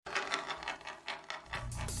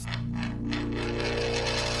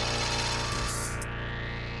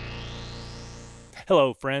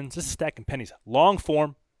Hello, friends. This is Stacking Pennies. Long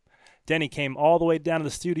form. Denny came all the way down to the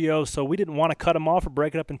studio, so we didn't want to cut him off or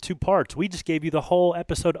break it up in two parts. We just gave you the whole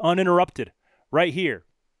episode uninterrupted right here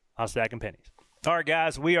on Stacking Pennies. All right,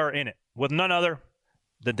 guys, we are in it with none other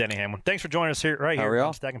than Denny Hamlin. Thanks for joining us here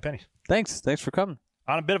on Stacking Pennies. Thanks for coming.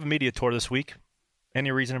 On a bit of a media tour this week.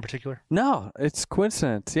 Any reason in particular? No, it's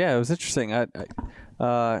coincidence. Yeah, it was interesting. I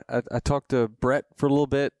talked to Brett for a little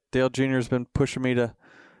bit. Dale Jr. has been pushing me to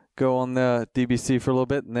go on the DBC for a little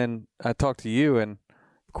bit, and then I talked to you, and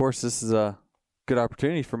of course this is a good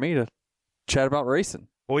opportunity for me to chat about racing.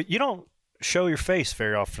 Well, you don't show your face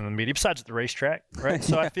very often in the media, besides at the racetrack, right?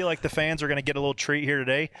 So I feel like the fans are going to get a little treat here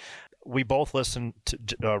today. We both listened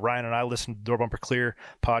to Ryan and I listened to Door Bumper Clear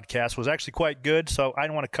podcast. It was actually quite good, so I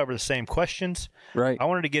didn't want to cover the same questions. Right. I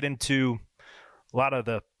wanted to get into a lot of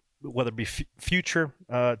the, whether it be future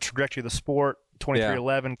trajectory of the sport,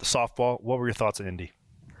 2311, the softball. What were your thoughts on Indy?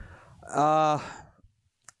 I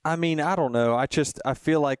mean, I don't know. I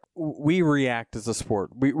feel like we react as a sport.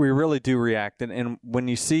 We really do react. And when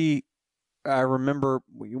you see, I remember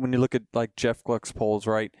when you look at like Jeff Gluck's polls,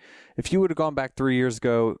 right? If you would have gone back 3 years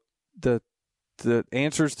ago, the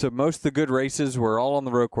answers to most of the good races were all on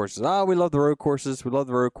the road courses. We love the road courses. We love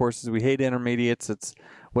the road courses. We hate intermediates. It's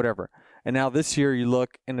whatever. And now this year you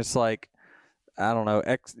look and it's like, I don't know,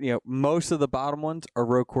 most of the bottom ones are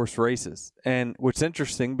road course races. And what's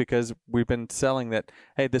interesting, because we've been selling that,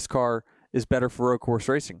 hey, this car is better for road course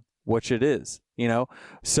racing, which it is,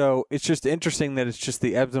 So it's just interesting that it's just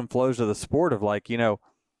the ebbs and flows of the sport of like,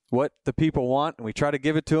 what the people want, and we try to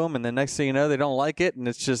give it to them, and the next thing you know, they don't like it, and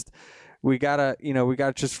it's just we gotta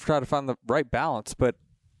just try to find the right balance. But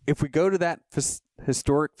if we go to that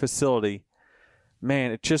historic facility,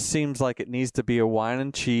 man, it just seems like it needs to be a wine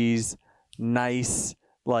and cheese, nice.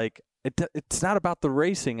 Like it's not about the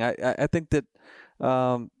racing. I think that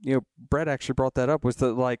Brett actually brought that up, was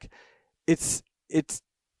that like it's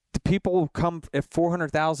the people come at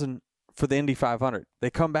 400,000 for the Indy 500. They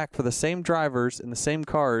come back for the same drivers and the same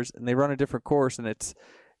cars, and they run a different course, and it's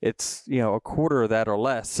a quarter of that or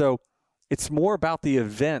less. So it's more about the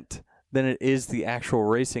event than it is the actual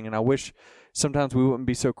racing. And I wish sometimes we wouldn't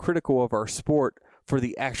be so critical of our sport for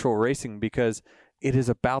the actual racing, because it is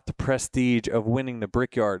about the prestige of winning the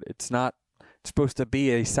Brickyard. It's not supposed to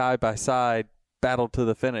be a side-by-side battle to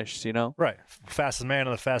the finish, Right. Fastest man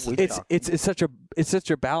on the fastest. It's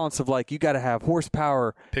such a balance of like, you got to have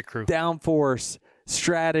horsepower, pit crew, downforce,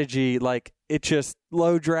 strategy, like it just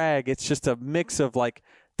low drag. It's just a mix of like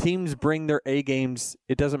teams bring their A games.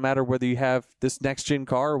 It doesn't matter whether you have this next gen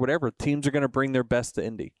car or whatever. Teams are going to bring their best to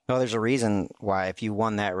Indy. No, there's a reason why if you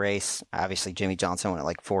won that race, obviously Jimmy Johnson won it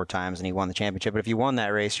like 4 times and he won the championship. But if you won that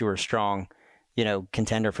race, you were a strong,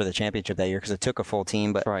 contender for the championship that year because it took a full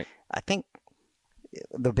team. But right. I think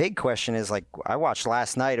the big question is, like, I watched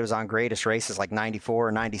last night, it was on Greatest Races, like 94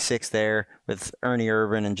 or 96 there with Ernie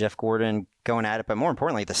Irvin and Jeff Gordon going at it. But more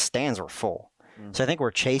importantly, the stands were full. So I think we're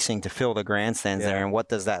chasing to fill the grandstands there. And what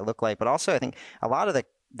does that look like? But also I think a lot of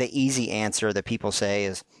the easy answer that people say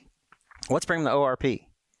is, let's bring the ORP.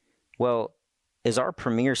 Well, is our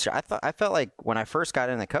premier – I felt like when I first got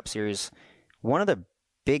in the Cup Series, one of the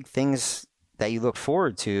big things that you look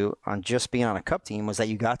forward to on just being on a Cup team was that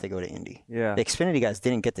you got to go to Indy. Yeah. The Xfinity guys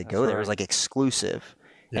didn't get to go there. It was like exclusive.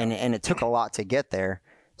 Yeah. And it took a lot to get there.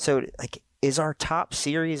 So like, is our top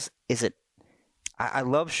series, is it, I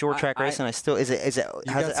love short track racing. Has it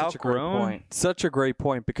outgrown? Such a great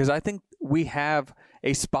point, because I think we have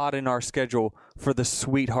a spot in our schedule for the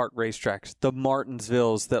sweetheart racetracks, the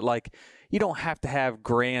Martinsvilles, that like, you don't have to have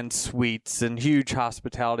grand suites and huge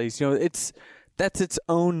hospitalities. That's its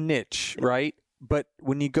own niche, right? But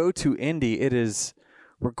when you go to Indy,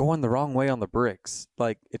 we're going the wrong way on the bricks.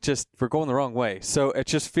 Like, we're going the wrong way. So it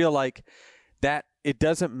just feel like that it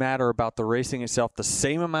doesn't matter about the racing itself. The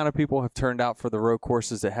same amount of people have turned out for the road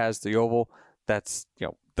courses that has the oval. That's,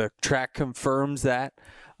 the track confirms that.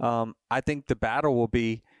 I think the battle will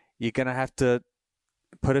be, you're going to have to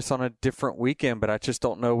put us on a different weekend, but I just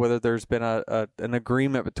don't know whether there's been an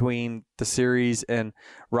agreement between the series and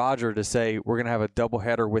Roger to say we're going to have a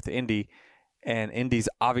doubleheader with Indy, and Indy's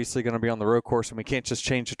obviously going to be on the road course, and we can't just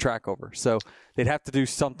change the track over. So they'd have to do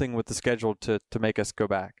something with the schedule to make us go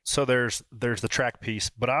back. So there's the track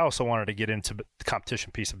piece, but I also wanted to get into the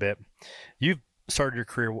competition piece a bit. You've started your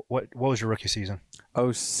career, what was your rookie season?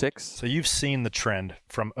 06. So you've seen the trend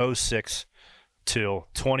from 06 till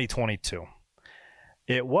 2022.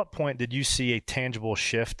 At what point did you see a tangible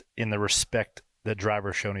shift in the respect that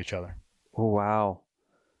drivers shown each other? Oh, wow.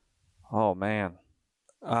 Oh, man.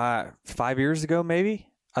 5 years ago, maybe.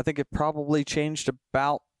 I think it probably changed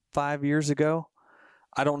about 5 years ago.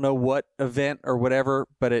 I don't know what event or whatever,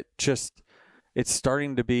 but it's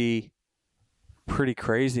starting to be pretty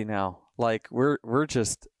crazy now. Like we're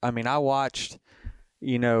just, I mean, I watched,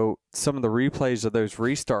 some of the replays of those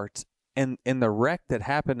restarts, and the wreck that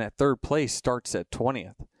happened at third place starts at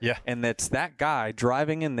 20th. Yeah. And that's that guy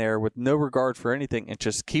driving in there with no regard for anything and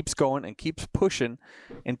just keeps going and keeps pushing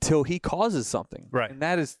until he causes something. Right. And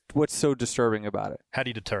that is what's so disturbing about it. How do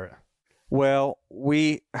you deter it? Well,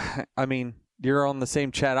 I mean, you're on the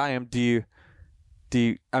same chat I am.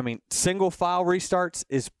 Single file restarts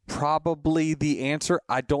is probably the answer.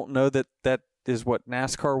 I don't know that is what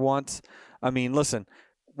NASCAR wants. I mean, listen,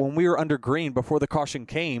 when we were under green before the caution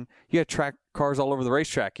came, you had track cars all over the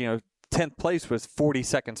racetrack. 10th place was 40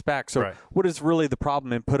 seconds back. So What is really the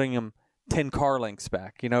problem in putting them 10 car lengths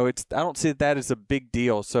back? I don't see that as a big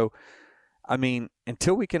deal. So, I mean,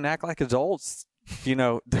 until we can act like adults, they're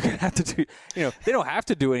going to have to do, they don't have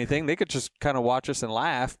to do anything. They could just kind of watch us and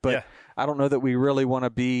laugh. But I don't know that we really want to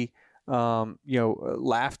be,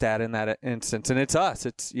 laughed at in that instance. And it's us.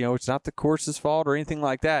 It's, it's not the course's fault or anything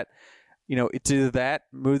like that. It's either that,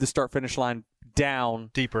 move the start-finish line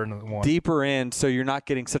down. Deeper into the one. Deeper in, so you're not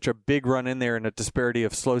getting such a big run in there and a disparity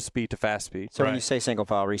of slow speed to fast speed. So when you say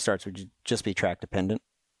single-file restarts, would you just be track-dependent?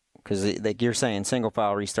 Because like you're saying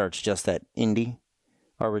single-file restarts just at Indy?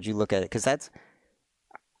 Or would you look at it? Because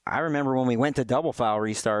I remember when we went to double-file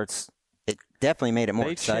restarts, it definitely made it more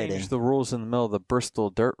exciting. They changed the rules in the middle of the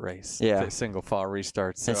Bristol dirt race. Yeah. Single file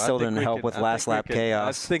restarts. So it still didn't help with last lap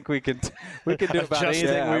chaos. I think we can do about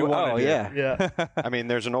anything we want. Yeah. I mean,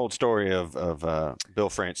 there's an old story of Bill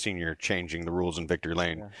France Sr. changing the rules in Victory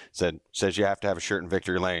Lane. Says you have to have a shirt in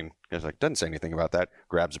Victory Lane. He's like, doesn't say anything about that.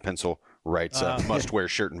 Grabs a pencil, writes must-wear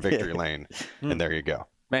shirt in Victory Lane, and there you go.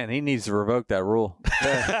 Man, he needs to revoke that rule.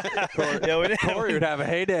 Corey would have a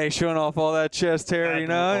heyday showing off all that chest hair, A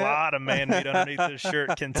lot of man-meat underneath his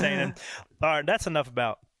shirt containing. All right, that's enough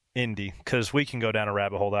about Indy, because we can go down a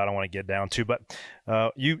rabbit hole that I don't want to get down to. But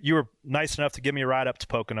you were nice enough to give me a ride up to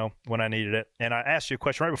Pocono when I needed it. And I asked you a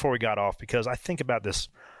question right before we got off, because I think about this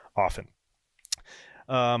often.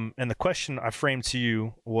 And the question I framed to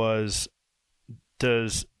you was,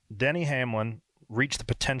 does Denny Hamlin reach the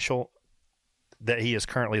potential that he is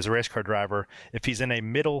currently as a race car driver if he's in a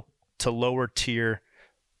middle to lower tier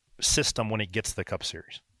system when he gets to the Cup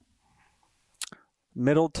Series?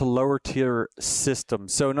 Middle to lower tier system.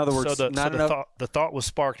 So in other words, the thought was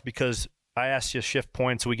sparked because I asked you to shift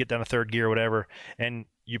points, so we get down to third gear or whatever, and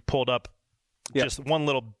you pulled up just one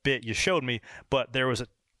little bit you showed me, but there was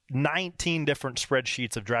 19 different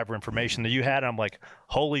spreadsheets of driver information that you had, and I'm like,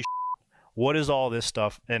 holy shit, what is all this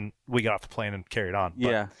stuff? And we got off the plane and carried on.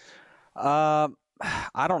 But, I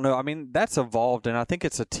don't know. I mean, that's evolved, and I think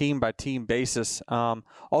it's a team-by-team basis.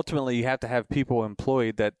 Ultimately, you have to have people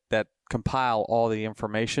employed that compile all the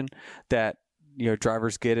information that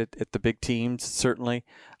drivers get at the big teams, certainly.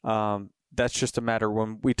 That's just a matter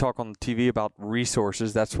when we talk on TV about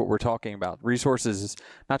resources, that's what we're talking about. Resources is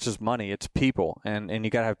not just money, it's people. And you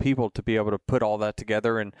got to have people to be able to put all that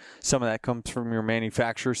together. And some of that comes from your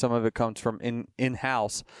manufacturer. Some of it comes from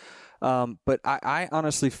in-house. But I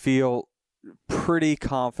honestly feel pretty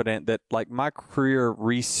confident that like my career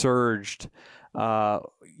resurged,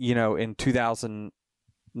 in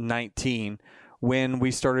 2019 when we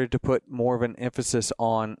started to put more of an emphasis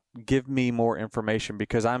on give me more information,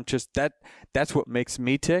 because I'm just that's what makes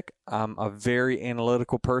me tick. I'm a very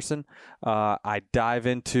analytical person. I dive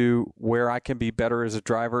into where I can be better as a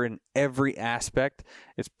driver in every aspect.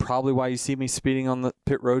 It's probably why you see me speeding on the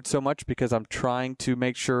pit road so much, because I'm trying to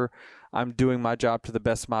make sure I'm doing my job to the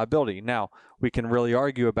best of my ability. Now, we can really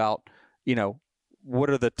argue about, what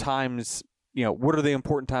are the times, what are the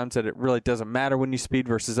important times that it really doesn't matter when you speed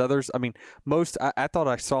versus others? I mean, I thought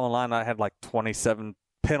I saw online I had like 27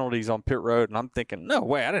 penalties on pit road, and I'm thinking, no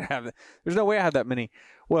way, I didn't have that. There's no way I had that many.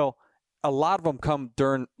 Well, a lot of them come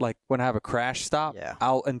during, like, when I have a crash stop. Yeah.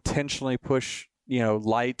 I'll intentionally push,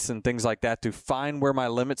 lights and things like that to find where my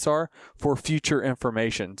limits are for future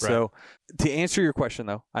information. Right. So to answer your question,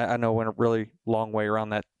 though, I know I went a really long way around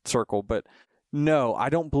that circle, but no, I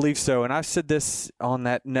don't believe so. And I've said this on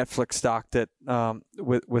that Netflix doc that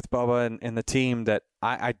with Bubba and the team, that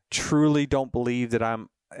I truly don't believe that I'm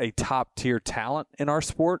a top-tier talent in our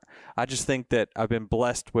sport. I just think that I've been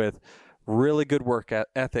blessed with really good work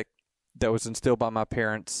ethic that was instilled by my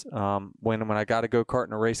parents when I got to go kart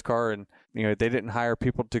in a race car, and they didn't hire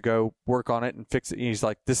people to go work on it and fix it. And he's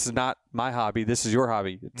like, this is not my hobby, this is your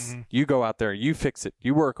hobby. It's you go out there, you fix it,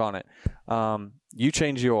 you work on it, you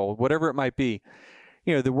change the oil, whatever it might be.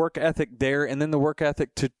 The work ethic there, and then the work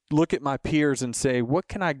ethic to look at my peers and say, what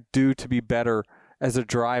can I do to be better as a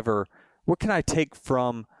driver What can I take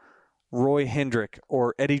from Roy Hendrick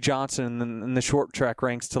or Eddie Johnson in the short track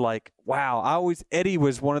ranks to like, wow, Eddie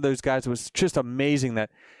was one of those guys who was just amazing that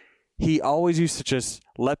he always used to just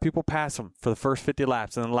let people pass him for the first 50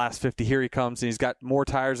 laps, and then the last 50, here he comes, and he's got more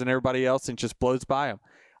tires than everybody else and just blows by him.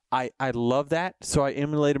 I love that, so I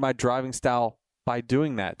emulated my driving style by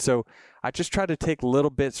doing that. So I just try to take little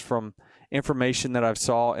bits from information that I've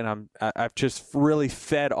saw, and I've just really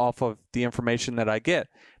fed off of the information that I get.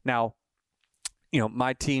 Now,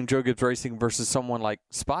 my team, Joe Gibbs Racing versus someone like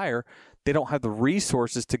Spire, they don't have the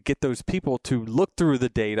resources to get those people to look through the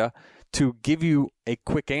data to give you a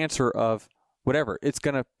quick answer of whatever. It's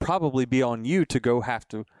going to probably be on you to go have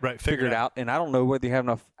to figure it out. And I don't know whether you have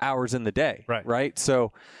enough hours in the day. Right.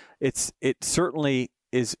 So it certainly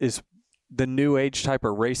is the new age type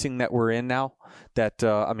of racing that we're in now that,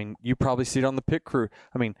 you probably see it on the pit crew.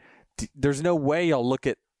 There's no way y'all look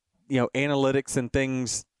at, analytics and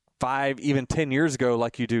things 5, even 10 years ago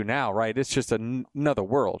like you do now, right? It's just another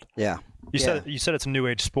world. Yeah. You said it's a new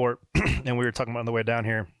age sport, and we were talking about on the way down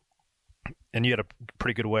here, and you had a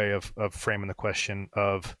pretty good way of framing the question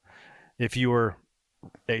of if you were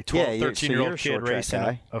a 12, 13-year-old kid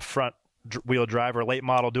racing a front wheel driver, late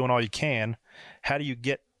model, doing all you can, how do you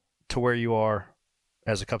get to where you are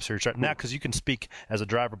as a Cup Series driver? Now, because you can speak as a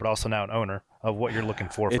driver, but also now an owner of what you're looking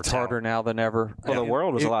for. It's harder now than ever. Well, the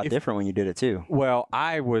world was a lot different when you did it too. Well,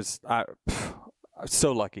 I was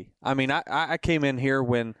so lucky. I came in here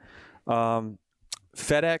when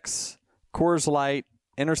FedEx, Coors Light,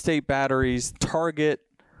 Interstate Batteries, Target,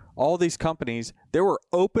 all these companies, there were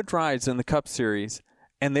open rides in the Cup Series,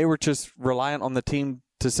 and they were just reliant on the team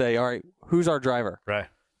to say, all right, who's our driver? Right.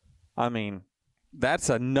 That's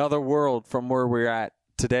another world from where we're at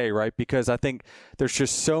today, right? Because I think there's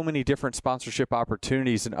just so many different sponsorship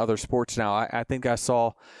opportunities in other sports now. I think I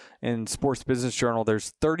saw in Sports Business Journal,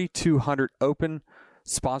 there's 3,200 open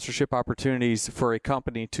sponsorship opportunities for a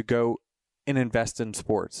company to go and invest in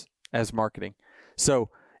sports as marketing. So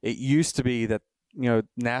it used to be that,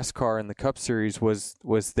 NASCAR and the Cup Series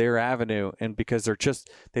was their avenue. And because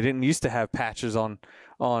they didn't used to have patches on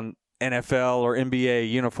NFL or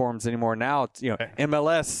NBA uniforms anymore. Now it's,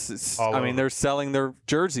 MLS, they're selling their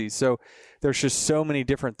jerseys. So there's just so many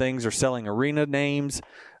different things. They're selling arena names.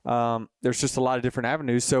 There's just a lot of different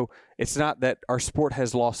avenues. So it's not that our sport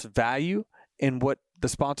has lost value in what the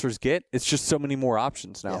sponsors get. It's just so many more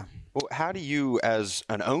options now. Yeah. Well, how do you, as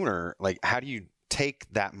an owner, how do you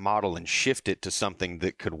take that model and shift it to something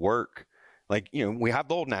that could work? We have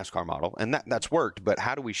the old NASCAR model, and that's worked, but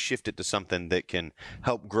how do we shift it to something that can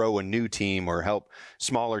help grow a new team or help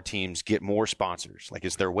smaller teams get more sponsors?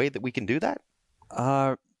 Is there a way that we can do that?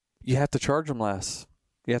 You have to charge them less.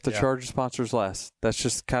 You have to charge the sponsors less. That's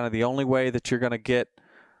just kind of the only way that you're going to get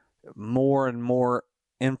more and more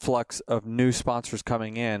influx of new sponsors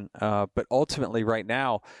coming in. But ultimately right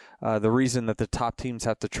now, the reason that the top teams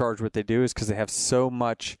have to charge what they do is because they have so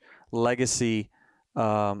much legacy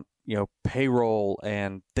payroll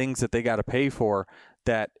and things that they got to pay for,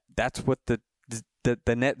 that's what the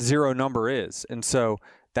net zero number is. And so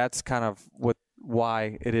that's kind of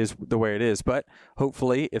why it is the way it is. But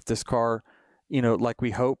hopefully if this car, like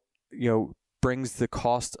we hope, brings the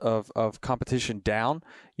cost of competition down,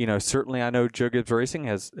 certainly I know Joe Gibbs Racing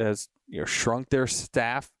has shrunk their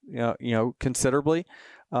staff, considerably.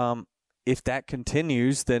 If that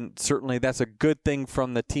continues, then certainly that's a good thing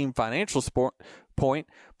from the team financial point,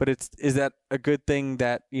 but is that a good thing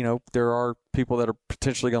that, there are people that are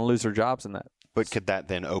potentially going to lose their jobs in that? But could that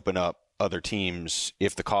then open up other teams?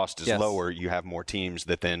 If the cost is lower, you have more teams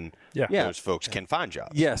that then those folks can find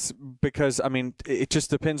jobs. Yes, because, it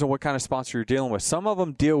just depends on what kind of sponsor you're dealing with. Some of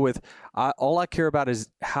them deal with, all I care about is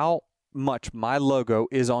how much my logo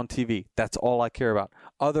is on TV. That's all I care about.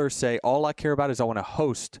 Others say, all I care about is I want to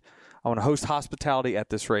host hospitality at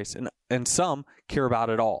this race. And some care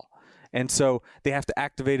about it all. And so they have to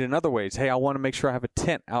activate it in other ways. Hey, I want to make sure I have a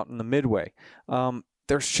tent out in the midway.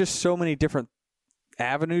 There's just so many different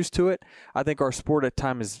avenues to it. I think our sport at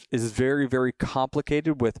times is very, very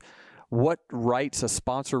complicated with what rights a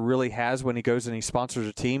sponsor really has when he goes and he sponsors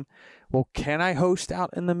a team. Well, can I host out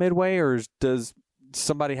in the midway, or does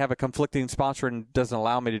somebody have a conflicting sponsor and doesn't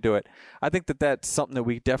allow me to do it? I think that's something that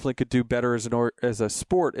we definitely could do better as a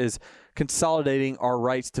sport, is consolidating our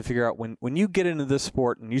rights to figure out when you get into this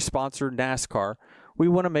sport and you sponsor NASCAR, we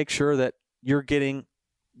want to make sure that you're getting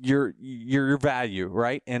your value,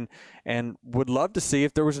 right? And would love to see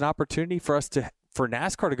if there was an opportunity for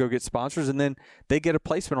NASCAR to go get sponsors, and then they get a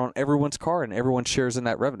placement on everyone's car and everyone shares in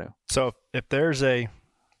that revenue. So if there's a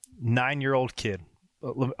 9-year-old kid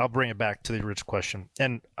I'll bring it back to the original question.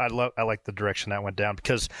 And I like the direction that went down,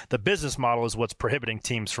 because the business model is what's prohibiting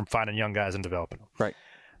teams from finding young guys and developing them. Right.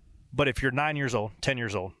 But if you're 9 years old, 10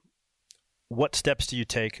 years old, what steps do you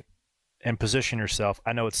take and position yourself?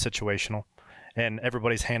 I know it's situational, and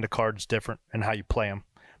everybody's hand of cards different and how you play them.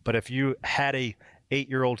 But if you had a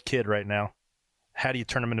 8-year-old kid right now, how do you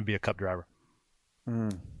turn him into be a Cup driver?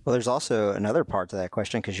 Well, there's also another part to that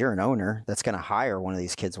question, because you're an owner that's going to hire one of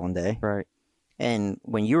these kids one day. Right. And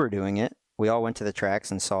when you were doing it, we all went to the tracks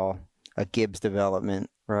and saw a Gibbs development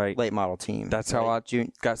late model team. That's how I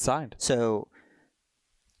got signed. So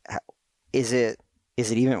is it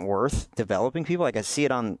even worth developing people? Like, I see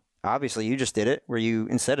it on, obviously you just did it, where you,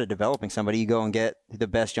 instead of developing somebody, you go and get the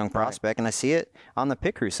best young prospect. And I see it on the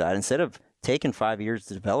pit crew side. Instead of taking 5 years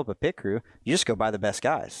to develop a pit crew, you just go buy the best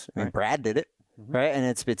guys. I mean, Brad did it, right? And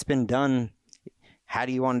it's been done. How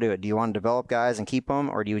do you want to do it? Do you want to develop guys and keep them,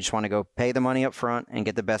 or do you just want to go pay the money up front and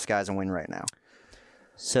get the best guys and win right now?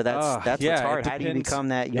 So that's what's hard. How do you become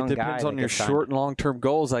that young guy? It depends on your short and long-term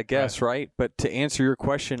goals, I guess, right? But to answer your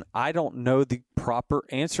question, I don't know the proper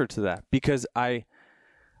answer to that, because I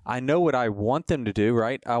know what I want them to do,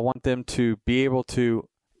 right? I want them to be able to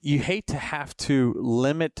 – you hate to have to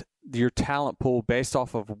limit your talent pool based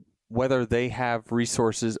off of whether they have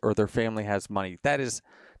resources or their family has money. That is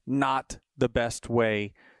not the best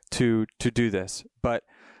way to do this. But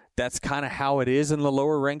that's kind of how it is in the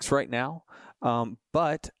lower ranks right now.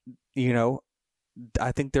 But, you know,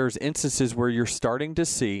 I think there's instances where you're starting to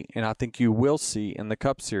see, and I think you will see in the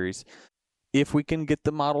Cup Series, if we can get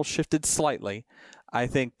the model shifted slightly, I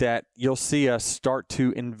think that you'll see us start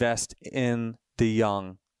to invest in the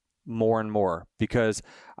young more and more, because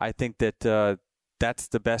I think that that's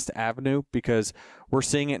the best avenue, because we're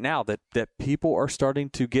seeing it now that people are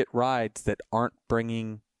starting to get rides that aren't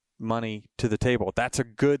bringing money to the table. That's a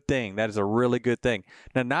good thing. That is a really good thing.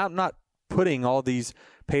 Now I'm not putting all these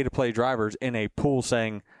pay-to-play drivers in a pool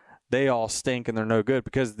saying they all stink and they're no good,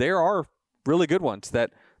 because there are really good ones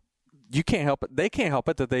that you can't help it. They can't help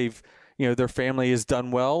it that they've, you know, their family has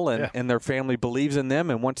done well and their family believes in them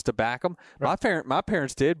and wants to back them. Right. My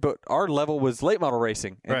parents did, but our level was late model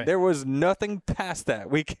racing, and there was nothing past that.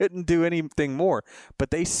 We couldn't do anything more,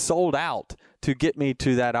 but they sold out to get me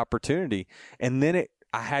to that opportunity. And then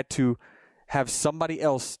I had to have somebody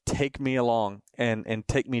else take me along and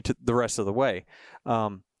take me to the rest of the way.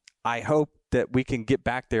 I hope that we can get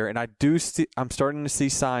back there, and I'm starting to see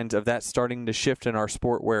signs of that starting to shift in our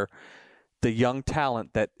sport, where the young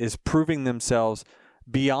talent that is proving themselves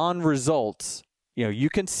beyond results, you know, you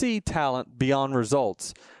can see talent beyond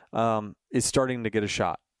results, is starting to get a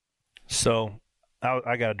shot. So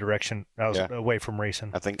I got a direction. I was away from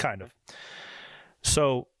racing, I think, kind of.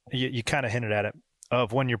 So you kind of hinted at it,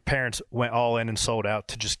 of when your parents went all in and sold out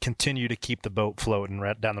to just continue to keep the boat floating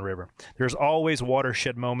right down the river. There's always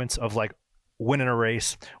watershed moments of, like, winning a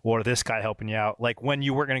race or this guy helping you out, like when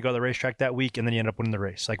you weren't going to go to the racetrack that week and then you end up winning the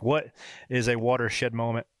race. Like, what is a watershed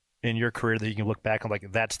moment in your career that you can look back and,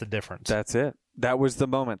 like, that's the difference? That's it. That was the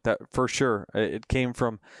moment, that for sure. It came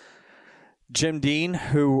from Jim Dean,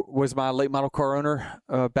 who was my late model car owner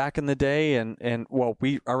back in the day, and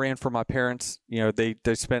I ran for my parents. You know, they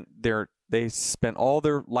spent all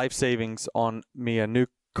their life savings on me a new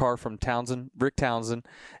car from Rick Townsend,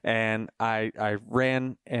 and I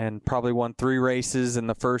ran and probably won 3 races in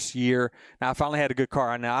the first year. Now, I finally had a good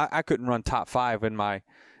car. Now, I couldn't run top 5 in my,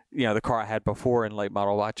 you know, the car I had before in late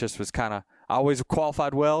model. I just was I always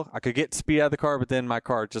qualified well. I could get speed out of the car, but then my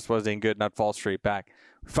car just wasn't good, and I'd fall straight back.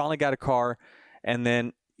 Finally got a car, and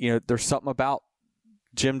then, you know, there's something about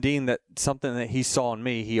Jim Dean, something that he saw in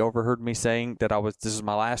me. He overheard me saying that this is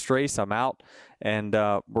my last race. I'm out, and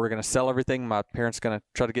we're going to sell everything. My parents are going to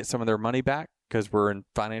try to get some of their money back because we're in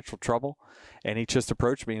financial trouble. And he just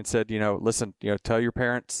approached me and said, you know, listen, you know, tell your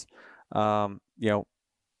parents, you know,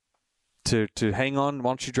 to hang on.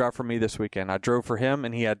 Why don't you drive for me this weekend? I drove for him,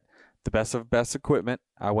 and he had the best of best equipment.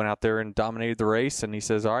 I went out there and dominated the race, and he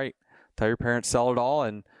says, all right, tell your parents, sell it all,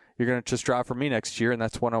 and you're going to just drive for me next year. And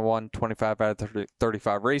that's when I won 25 out of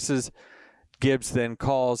 35 races. Gibbs then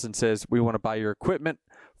calls and says, we want to buy your equipment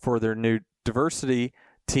for their new diversity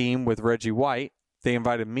team with Reggie White. They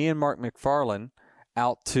invited me and Mark McFarlane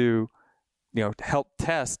out to, you know, help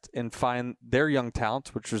test and find their young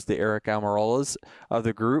talents, which was the Eric Almirolas of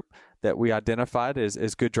the group that we identified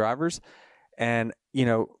as good drivers. And, you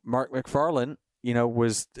know, Mark McFarlane, you know,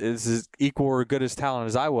 is as equal or good as talent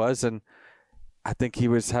as I was. And I think he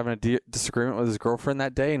was having a disagreement with his girlfriend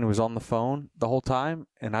that day and was on the phone the whole time.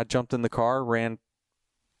 And I jumped in the car, ran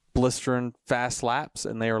blistering fast laps,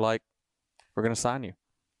 and they were like, we're going to sign you.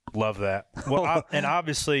 Love that. Well, and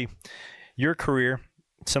obviously your career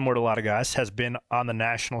similar to a lot of guys, has been on the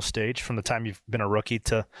national stage from the time you've been a rookie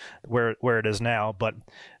to where it is now. But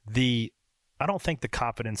I don't think the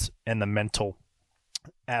confidence and the mental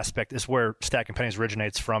aspect is where Stacking Pennies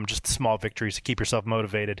originates from. Just small victories to keep yourself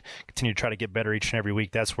motivated, continue to try to get better each and every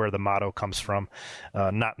week. That's where the motto comes from,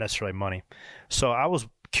 not necessarily money. So I was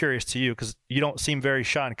curious to you, because you don't seem very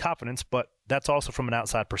shy in confidence, but that's also from an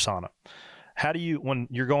outside persona. How do you, when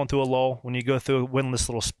you're going through a lull, when you go through a winless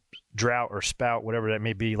little drought or spout, whatever that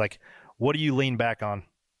may be, like, what do you lean back on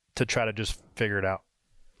to try to just figure it out?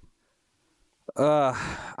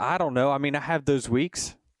 I don't know. I mean, I have those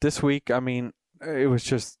weeks. This week, I mean, it was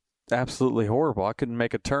just absolutely horrible. I couldn't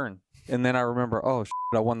make a turn. And then I remember,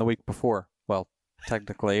 I won the week before. Well,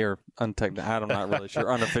 technically or untechnically, I'm not really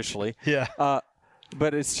sure, unofficially. Yeah.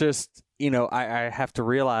 But it's just, I have to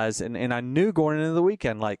realize, and I knew going into the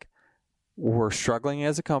weekend, like, we're struggling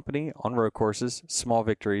as a company on road courses, small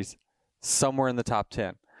victories, somewhere in the top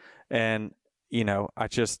 10. And,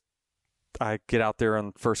 I get out there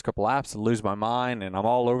on the first couple laps and lose my mind, and I'm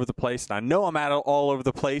all over the place. And I know I'm all over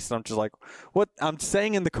the place. And I'm just like, what? I'm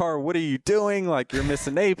saying in the car, what are you doing? Like, you're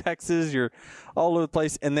missing apexes. You're all over the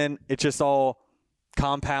place. And then it just all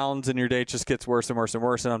compounds, and your day just gets worse and worse and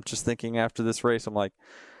worse. And I'm just thinking after this race, I'm like,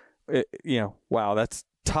 wow, that's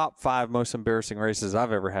top 5 most embarrassing races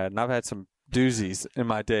I've ever had. And I've had some doozies in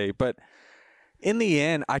my day. But in the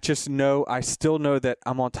end, I still know that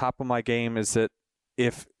I'm on top of my game. Is that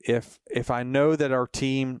if I know that our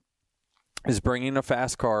team is bringing a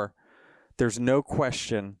fast car, there's no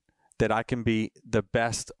question that I can be the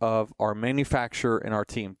best of our manufacturer and our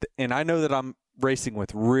team. And I know that I'm racing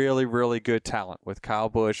with really, really good talent with Kyle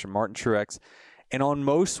Busch and Martin Truex. And on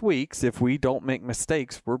most weeks, if we don't make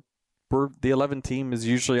mistakes, we're the 11 team is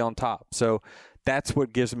usually on top. So that's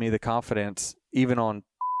what gives me the confidence, even on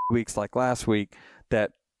weeks like last week,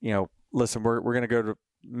 that, listen, we're going to go to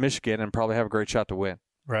Michigan and probably have a great shot to win.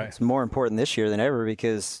 Right. It's more important this year than ever,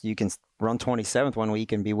 because you can run 27th one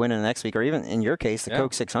week and be winning the next week, or even in your case, the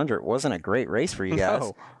Coke 600 wasn't a great race for you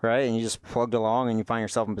guys, right? And you just plugged along and you find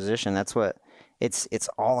yourself in position. That's what it's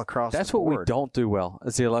all across. That's the board. what we don't do well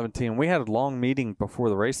as the 11 team. We had a long meeting before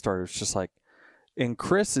the race started. It's just like, and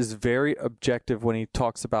Chris is very objective when he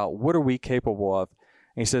talks about what are we capable of.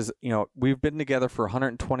 And he says, we've been together for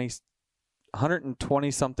 120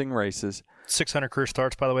 something races. 600 career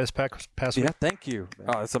starts, by the way, this past week. Yeah, thank you.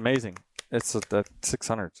 Oh, it's amazing. It's the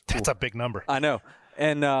 600. That's a big number. I know.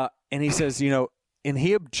 And he says, and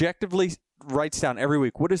he objectively writes down every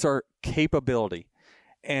week, what is our capability?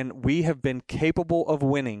 And we have been capable of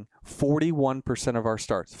winning 41% of our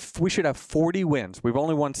starts. We should have 40 wins. We've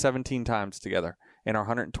only won 17 times together in our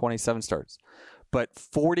 127 starts. But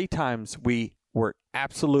 40 times we were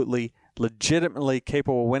absolutely, legitimately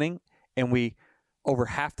capable of winning, and over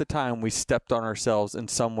half the time, we stepped on ourselves in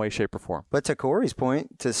some way, shape, or form. But to Corey's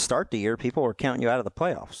point, to start the year, people were counting you out of the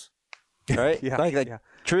playoffs, right? Yeah.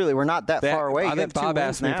 Truly, we're not that far away. I think Bob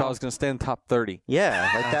asked me if I was going to stay in the top 30. Yeah,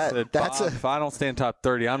 like that. Said, if I don't stay in top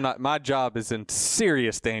 30, I'm not. My job is in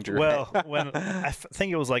serious danger. Well, when I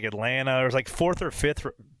think it was like Atlanta, it was like fourth,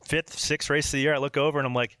 sixth race of the year. I look over and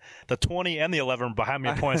I'm like, the 20 and the 11 behind me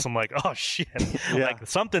in points. I'm like, oh shit, like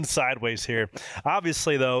something's sideways here.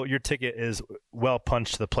 Obviously, though, your ticket is well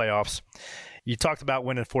punched to the playoffs. You talked about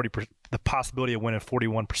winning the possibility of winning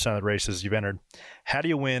 41% of the races you've entered. How do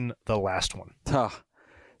you win the last one?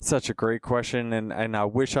 Such a great question, and I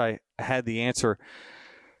wish I had the answer.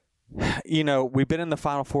 We've been in the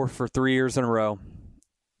Final Four for 3 years in a row.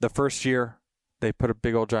 The first year, they put a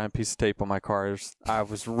big old giant piece of tape on my car. I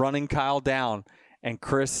was running Kyle down, and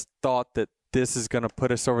Chris thought that this is going to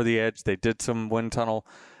put us over the edge. They did some wind tunnel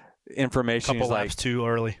information. Couple laps too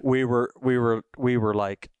early. We were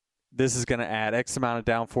like, this is going to add X amount of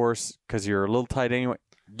downforce because you're a little tight anyway.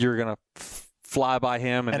 You're going to fly by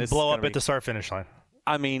him and blow up at the start finish line.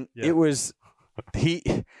 I mean, it was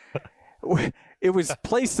it was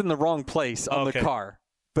placed in the wrong place on the car.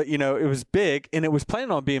 But, it was big, and it was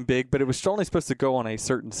planning on being big, but it was only supposed to go on a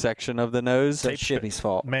certain section of the nose. That's Shippy's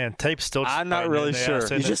fault. Man, tape's still I'm not really sure.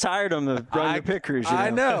 You just hired him to run your pit crews. I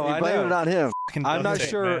know. You blamed it on him. I'm not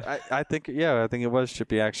sure. I think it was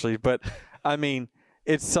Shippy, actually. But, I mean,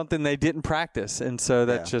 it's something they didn't practice, and so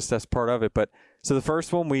that's part of it. But so the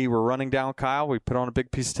first one, we were running down Kyle. We put on a big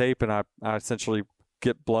piece of tape, and I essentially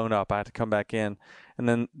get blown up. I had to come back in. And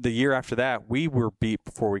then the year after that, we were beat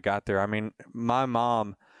before we got there. I mean, my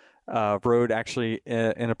mom rode actually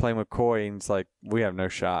in a plane with Coy, and it's like, we have no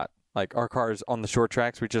shot. Like, our cars on the short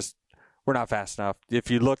tracks, we're not fast enough. If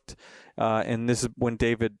you looked, and this is when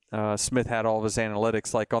David Smith had all of his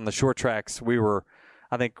analytics, like on the short tracks, we were,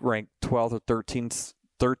 I think, ranked 12th or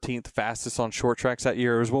 13th fastest on short tracks that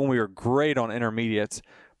year. It was when we were great on intermediates,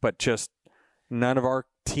 but just none of our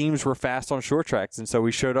teams were fast on short tracks. And so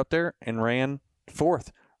we showed up there and ran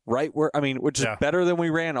 4th, which is better than we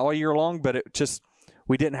ran all year long, but it just,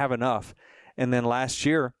 we didn't have enough. And then last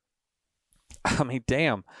year,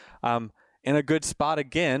 in a good spot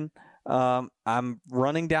again. I'm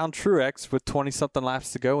running down Truex with 20-something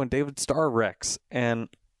laps to go, and David Starr wrecks. And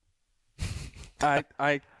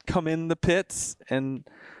I come in the pits, and,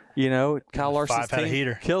 Kyle Larson's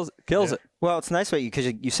team kills it. Well, it's nice because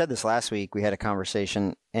you said this last week. We had a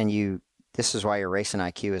conversation, and this is why your racing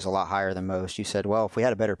IQ is a lot higher than most. You said, well, if we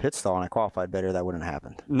had a better pit stall and I qualified better, that wouldn't have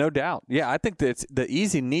happened. No doubt. Yeah, I think that the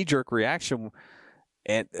easy knee-jerk reaction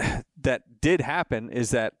and that did happen is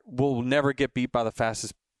that we'll never get beat by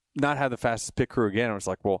not have the fastest pit crew again. It was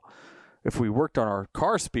like, well, if we worked on our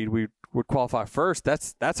car speed, we would qualify first.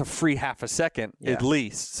 That's a free half a second at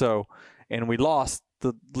least. So, and we lost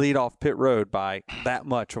the lead off pit road by that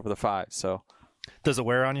much over the 5. So, does it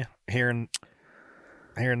wear on you hearing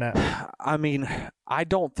that? I mean, I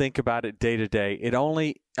don't think about it day to day.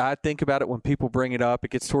 I think about it when people bring it up.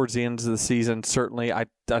 It gets towards the end of the season. Certainly, I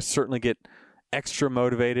certainly get extra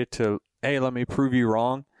motivated to, hey, let me prove you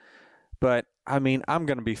wrong. But I mean, I'm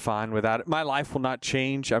going to be fine without it. My life will not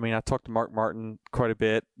change. I mean, I talk to Mark Martin quite a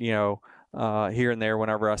bit, here and there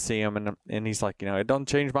whenever I see him, and he's like, it doesn't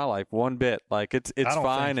change my life one bit. Like it's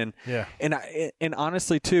fine. And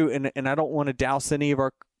honestly too, and I don't want to douse any of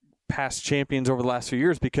our past champions over the last few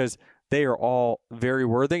years because they are all very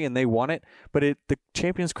worthy and they won it. But the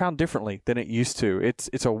champions crowned differently than it used to.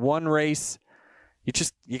 It's a one race.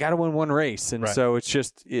 You got to win one race, and so it's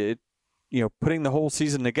just putting the whole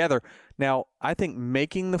season together. Now, I think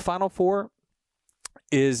making the Final Four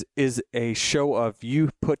is a show of you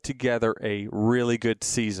put together a really good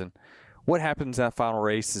season. What happens in that final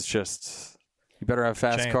race is just you better have a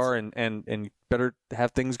fast car and you better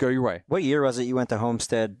have things go your way. What year was it you went to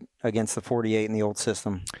Homestead against the 48 in the old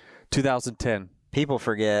system? 2010. People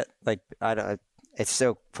forget, it's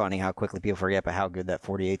so funny how quickly people forget about how good that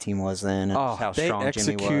 48 team was then and how strong Jimmy was.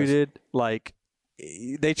 They executed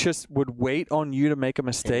they just would wait on you to make a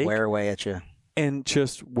mistake. They'd wear away at you. And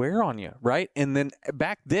just wear on you, right? And then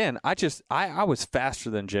back then, I was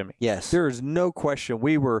faster than Jimmy. Yes. There is no question.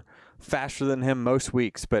 We were faster than him most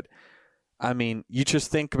weeks. But, I mean, you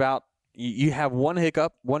just think about you have one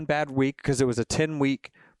hiccup, one bad week, because it was a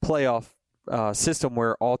 10-week playoff system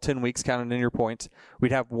where all 10 weeks counted in your points.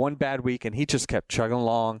 We'd have one bad week, and he just kept chugging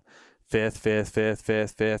along,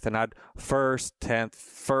 5th, and I'd 1st, 10th,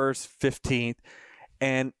 1st, 15th.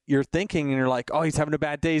 And you're thinking, and you're like, oh, he's having a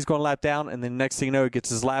bad day. He's going a lap down. And then next thing you know, he gets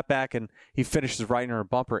his lap back, and he finishes right in a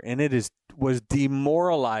bumper. And it was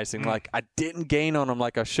demoralizing. Like, I didn't gain on him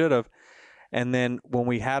like I should have. And then when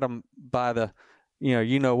we had him by the,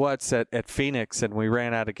 what's at Phoenix, and we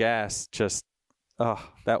ran out of gas, just,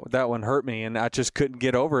 that one hurt me. And I just couldn't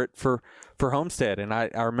get over it for Homestead. And I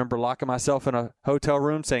remember locking myself in a hotel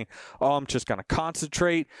room saying, I'm just going to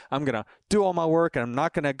concentrate. I'm going to do all my work, and I'm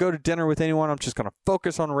not going to go to dinner with anyone. I'm just going to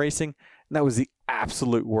focus on racing. And that was the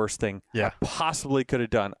absolute worst thing I possibly could have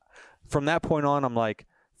done. From that point on, I'm like,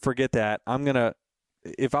 forget that.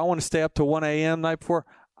 If I want to stay up to 1 a.m. night before,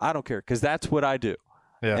 I don't care, because that's what I do.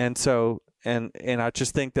 Yeah. And so, and I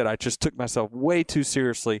just think that I just took myself way too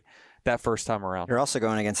seriously that first time around. You're also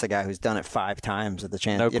going against a guy who's done it 5 times at the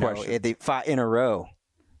chance. No question. 5 in a row.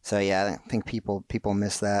 So I think people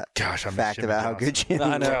miss that fact about how good Jimmy was.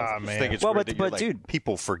 I know. I think it's weird that dude,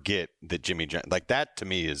 people forget that Jimmy that to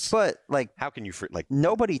me is. But how can you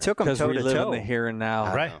nobody took him toe to toe? Because we live in the here and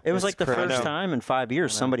now, right? It was the first time in 5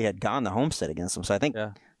 years somebody had gone to Homestead against him. So I think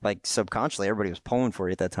subconsciously everybody was pulling for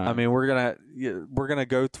you at that time. I mean, we're gonna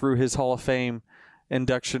go through his Hall of Fame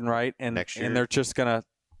induction, right? And next year, and they're just gonna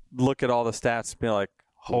look at all the stats and be like,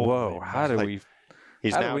 whoa, how do we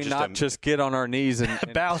not just get on our knees and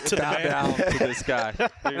bow down to this guy?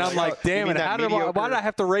 And I'm like, damn it, why did I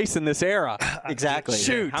have to race in this era? Exactly.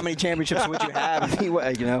 Shoot. How many championships would you have?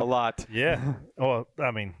 A lot. Yeah. Well,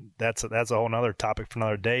 I mean, that's a whole nother topic for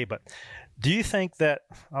another day. But do you think that,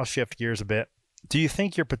 I'll shift gears a bit, do you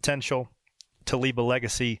think your potential to leave a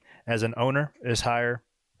legacy as an owner is higher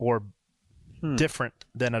or different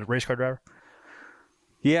than a race car driver?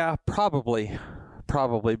 Yeah, probably,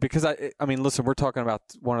 because I mean, listen, we're talking about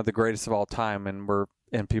one of the greatest of all time,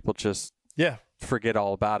 and people just forget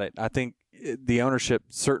all about it. I think the ownership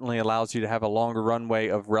certainly allows you to have a longer runway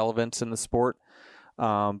of relevance in the sport.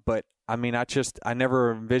 But I mean, I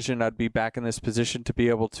never envisioned I'd be back in this position to be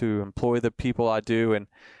able to employ the people I do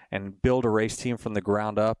and build a race team from the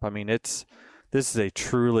ground up. I mean, this is a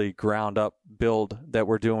truly ground up build that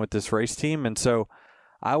we're doing with this race team, and so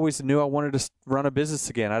I always knew I wanted to run a business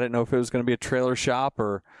again. I didn't know if it was going to be a trailer shop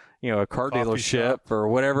or, a car dealership or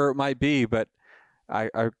whatever it might be. But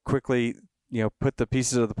I quickly, put the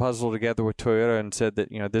pieces of the puzzle together with Toyota and said that,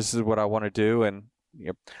 this is what I want to do. And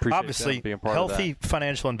appreciate obviously them being part healthy of that.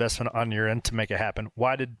 financial investment on your end to make it happen.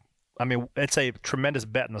 It's a tremendous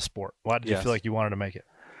bet in the sport. Why did you feel like you wanted to make it?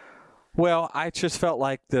 Well, I just felt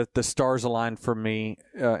like the stars aligned for me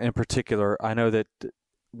in particular. I know that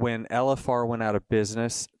when LFR went out of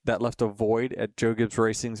business, that left a void at Joe Gibbs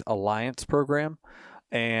Racing's Alliance program,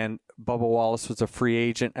 and Bubba Wallace was a free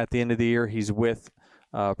agent at the end of the year. He's with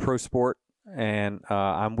Pro Sport, and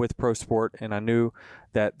I'm with Pro Sport, and I knew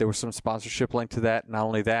that there was some sponsorship linked to that. Not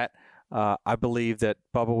only that, I believe that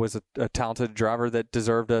Bubba was a talented driver that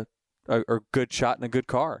deserved a good shot in a good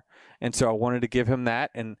car. And so I wanted to give him that.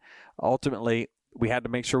 And ultimately, we had to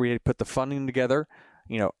make sure we had put the funding together.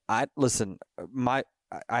 I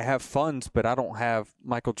have funds, but I don't have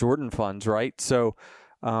Michael Jordan funds, right? So,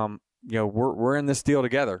 we're in this deal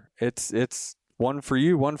together. It's one for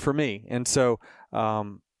you, one for me. And so,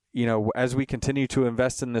 as we continue to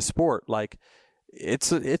invest in this sport, like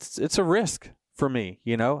it's a risk for me.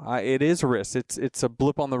 It is a risk. It's a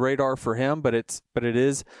blip on the radar for him, but it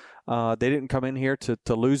is. They didn't come in here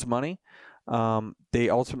to lose money. They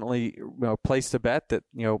ultimately placed a bet that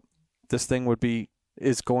this thing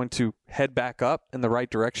is going to head back up in the right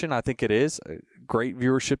direction. I think it is. Great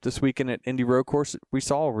viewership this weekend at Indy Road Course. We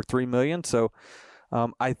saw over 3 million. So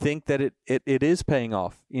I think that it is paying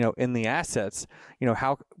off. In the assets.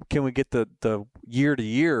 How can we get the year to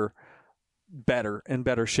year better in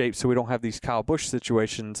better shape so we don't have these Kyle Busch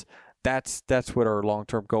situations? That's what our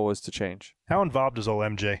long-term goal is to change. How involved is old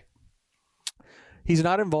MJ? He's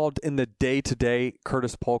not involved in the day-to-day.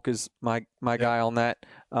 Curtis Polk is my guy on that.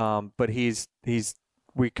 But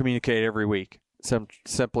we communicate every week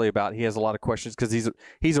simply about he has a lot of questions because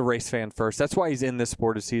he's a race fan first. That's why he's in this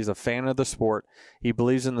sport, is he's a fan of the sport. He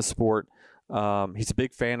believes in the sport. He's a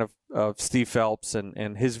big fan of Steve Phelps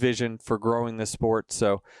and his vision for growing this sport.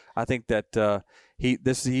 So I think that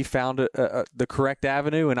he found the correct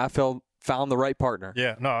avenue, and I found the right partner.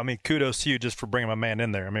 Yeah, no, kudos to you just for bringing my man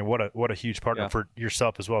in there. What a huge partner for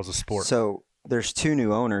yourself as well as the sport. So there's 2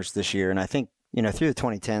 new owners this year, and I think through the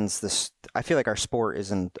 2010s, I feel like our sport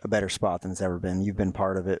is in a better spot than it's ever been. You've been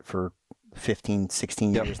part of it for 15,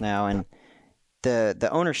 16 years now, and the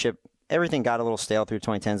ownership, everything got a little stale through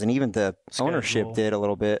 2010s, and even the ownership did a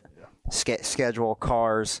little bit. Schedule,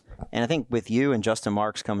 cars, and I think with you and Justin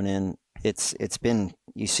Marks coming in, it's been,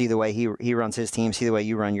 you see the way he runs his team, see the way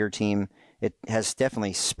you run your team. It has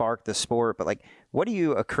definitely sparked the sport. But what do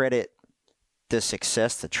you accredit the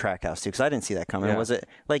success to Trackhouse to? Because I didn't see that coming. Yeah. Was it,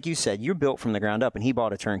 like you said, you're built from the ground up, and he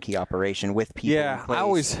bought a turnkey operation with people in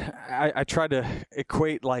place? I try to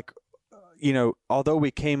equate although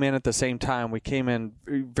we came in at the same time, we came in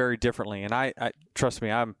very differently. And I trust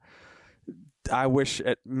me, I wish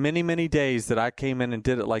at many, many days that I came in and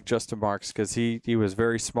did it like Justin Marks, because he was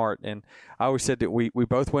very smart. And I always said that we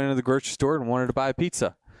both went into the grocery store and wanted to buy a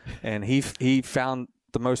pizza. And he found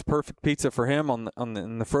the most perfect pizza for him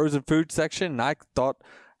in the frozen food section. And I thought,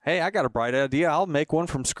 hey, I got a bright idea. I'll make one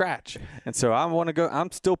from scratch. And so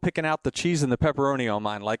I'm still picking out the cheese and the pepperoni on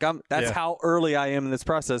mine. That's how early I am in this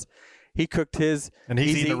process. He cooked his, and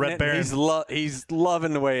he's eating the Red Baron. He's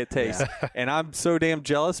loving the way it tastes. Yeah. And I'm so damn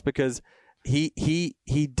jealous because he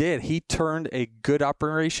turned a good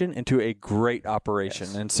operation into a great operation.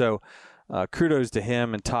 Yes. And so kudos to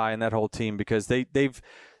him and Ty and that whole team, because they've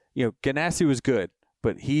Ganassi was good,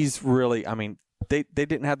 but he's really, they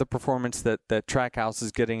didn't have the performance that Trackhouse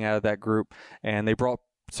is getting out of that group, and they brought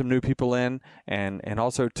some new people in and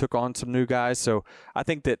also took on some new guys. So I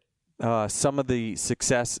think that some of the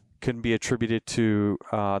success can be attributed to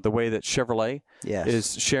the way that Chevrolet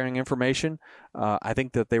is sharing information. I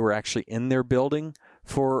think that they were actually in their building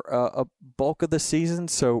for a bulk of the season.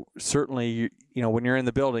 So certainly, when you're in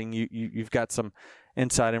the building, you've got some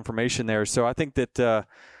inside information there. So I think that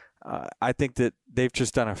they've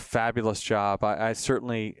just done a fabulous job. I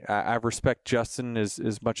certainly respect Justin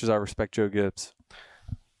as much as I respect Joe Gibbs.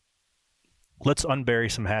 Let's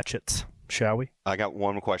unbury some hatchets, shall we? I got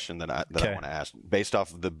one question that I want to ask based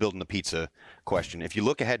off of the building the pizza question. If you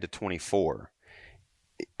look ahead to 24,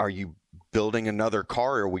 are you building another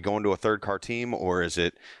car? Or are we going to a third car team? Or is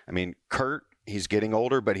it, Kurt, he's getting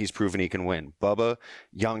older, but he's proven he can win. Bubba,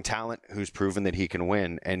 young talent who's proven that he can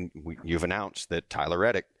win. And you've announced that Tyler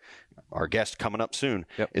Reddick, our guest coming up soon,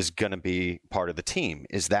 is going to be part of the team.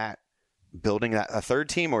 Is that building a third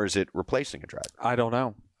team, or is it replacing a driver? I don't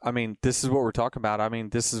know. This is what we're talking about.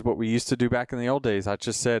 This is what we used to do back in the old days. I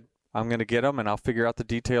just said, I'm going to get them and I'll figure out the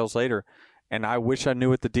details later. and I wish I knew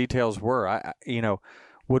what the details were.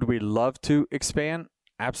 Would we love to expand?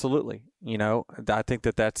 Absolutely. I think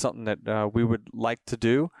that's something that we would like to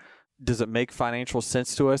do. Does it make financial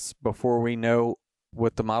sense to us before we know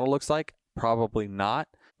what the model looks like? Probably not,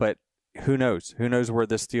 but who knows? Who knows where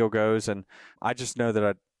this deal goes? And I just know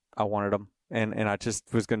that I wanted them, and I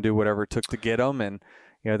just was going to do whatever it took to get them, and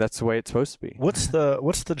that's the way it's supposed to be. What's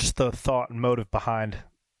the thought and motive behind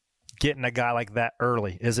getting a guy like that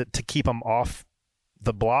early? Is it to keep him off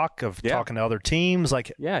the block of talking to other teams?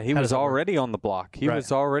 He was already on the block. He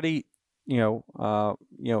was already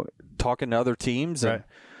talking to other teams, and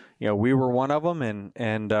we were one of them,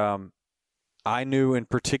 and I knew in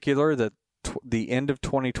particular that the end of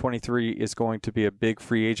 2023 is going to be a big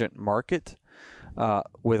free agent market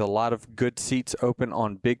with a lot of good seats open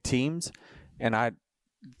on big teams. And I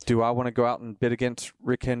want to go out and bid against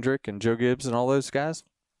Rick Hendrick and Joe Gibbs and all those guys?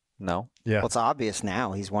 No. Yeah. Well, it's obvious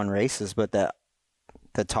now he's won races, but the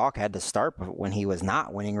talk had to start when he was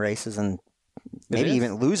not winning races and maybe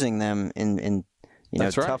even losing them in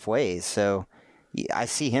tough ways. So I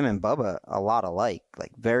see him and Bubba a lot alike,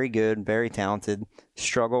 like very good, very talented,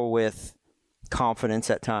 struggle with confidence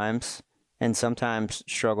at times, and sometimes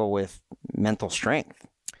struggle with mental strength.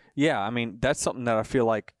 Yeah, I mean, that's something that I feel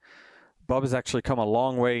like Bubba's actually come a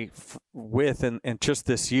long way with in just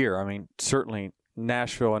this year. I mean, certainly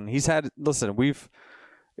Nashville, and he's had, listen, we've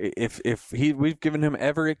given him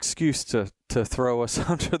every excuse to throw us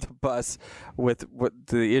under the bus with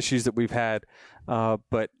the issues that we've had,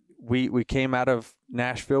 but we came out of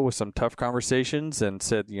Nashville with some tough conversations and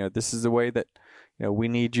said, this is the way that we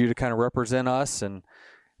need you to kind of represent us, and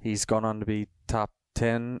he's gone on to be top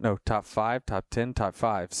 5, top 10, top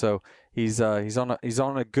 5. So he's on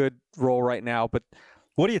a good roll right now. But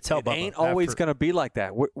what do you tell Bubba? It ain't always going to be like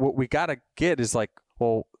that. What we got to get is like,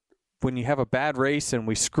 well, when you have a bad race and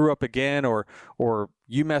we screw up again, or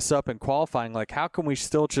you mess up in qualifying, like how can we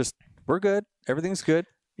still just, we're good, everything's good.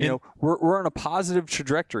 We're on a positive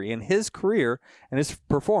trajectory, and his career and his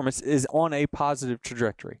performance is on a positive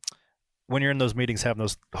trajectory. When you're in those meetings having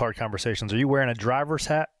those hard conversations, are you wearing a driver's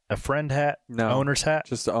hat, a friend hat, owner's hat?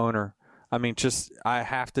 Just the owner. I mean, I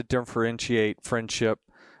have to differentiate friendship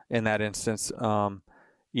in that instance.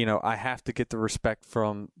 I have to get the respect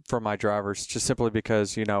from my drivers, just simply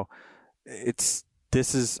because,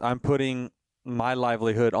 I'm putting my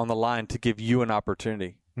livelihood on the line to give you an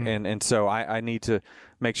opportunity. And so I need to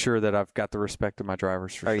make sure that I've got the respect of my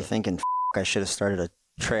drivers. Are you thinking, I should have started a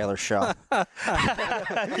trailer shop? A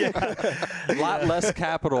lot less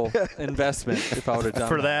capital investment if I would have done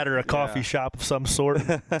for that, or a coffee shop of some sort,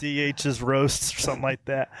 DH's roasts or something like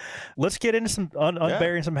that. Let's get into some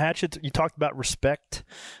unburying some hatchets. You talked about respect.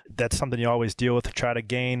 That's something you always deal with, try to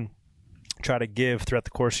give throughout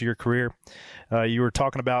the course of your career. You were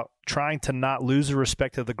talking about trying to not lose the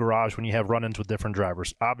respect of the garage when you have run-ins with different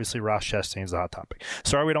drivers. Obviously, Ross Chastain is a hot topic.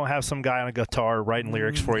 Sorry we don't have some guy on a guitar writing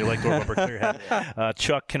lyrics for you like Door Bumper Clearhead.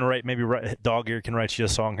 Chuck can write, Dog Ear can write you a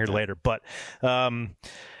song here later. But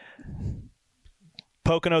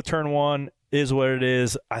Pocono Turn 1 is what it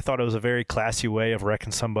is. I thought it was a very classy way of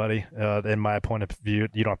wrecking somebody. In my point of view,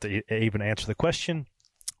 you don't have to even answer the question.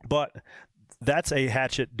 But that's a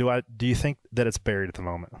hatchet. Do you think that it's buried at the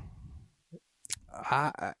moment?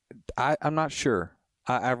 I'm not sure.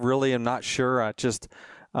 I really am not sure. I just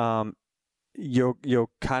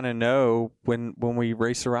you'll kind of know when we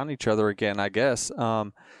race around each other again, I guess.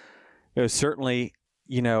 Certainly,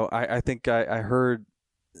 I think I heard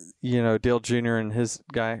Dale Jr. and his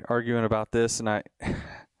guy arguing about this, and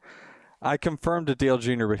I confirmed to Dale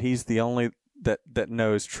Jr., but he's the only that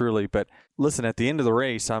knows truly. But listen, at the end of the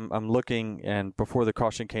race, I'm looking, and before the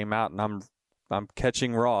caution came out, and I'm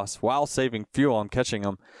catching Ross while saving fuel. I'm catching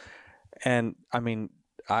him, and I mean,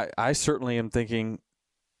 I certainly am thinking,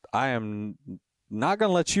 I am not going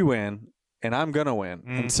to let you win, and I'm going to win.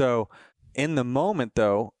 And so, in the moment,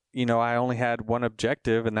 though, I only had one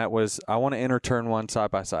objective, and that was I want to enter turn 1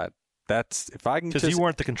 side by side. That's if I can. Because you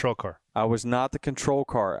weren't the control car. I was not the control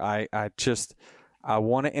car. I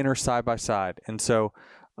want to enter side by side, and so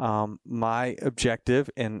my objective,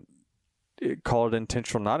 and call it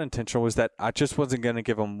intentional, not intentional, was that I just wasn't going to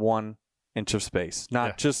give them 1 inch of space,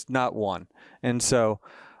 not one. And so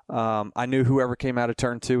I knew whoever came out of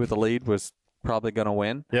turn 2 with the lead was probably going to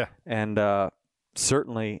win. Yeah, and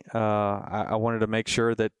certainly I wanted to make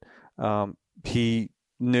sure that he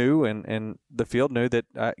knew and the field knew that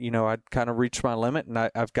I'd kind of reached my limit, and I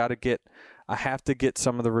have to get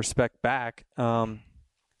some of the respect back. And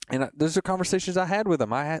those are conversations I had with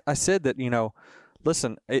him. I said that,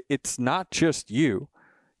 listen, it's not just you.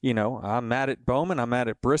 I'm mad at Bowman. I'm mad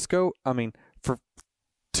at Briscoe. I mean,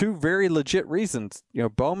 two very legit reasons.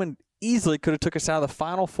 Bowman easily could have took us out of the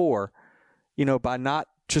Final Four, by not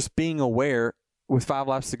just being aware with 5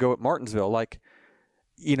 laps to go at Martinsville.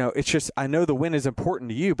 It's just, I know the win is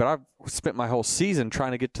important to you, but I've spent my whole season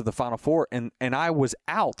trying to get to the Final Four, and I was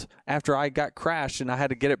out after I got crashed, and I had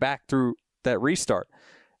to get it back through that restart.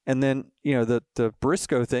 And then, the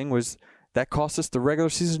Briscoe thing that cost us the regular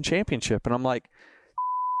season championship. And I'm like,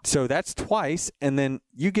 so that's twice, and then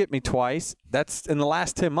you get me twice. That's in the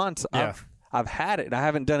last 10 months. Yeah. I've had it, and I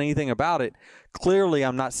haven't done anything about it. Clearly,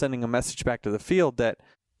 I'm not sending a message back to the field that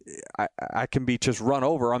I can be just run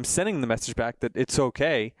over. I'm sending the message back that it's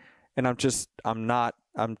okay, and I'm just not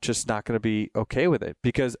going to be okay with it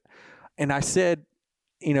because. And I said,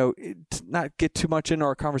 to not get too much into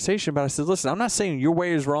our conversation, but I said, listen, I'm not saying your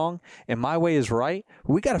way is wrong and my way is right.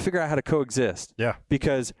 We got to figure out how to coexist. Yeah,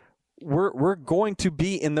 because we're going to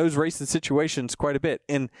be in those racing situations quite a bit,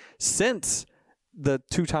 and since the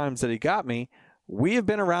 2 times that he got me, we have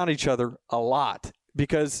been around each other a lot.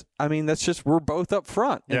 Because, that's just, we're both up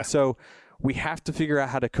front. Yeah. And so we have to figure out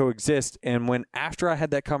how to coexist. And after I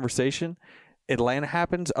had that conversation, Atlanta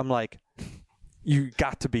happens, I'm like, you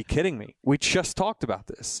got to be kidding me. We just talked about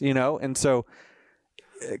this, And so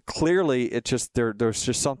clearly it just, there's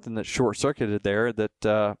just something that short-circuited there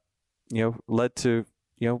that, led to,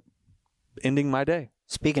 ending my day.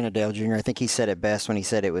 Speaking of Dale Jr., I think he said it best when he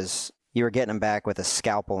said it was, you were getting him back with a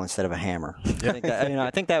scalpel instead of a hammer. Yeah.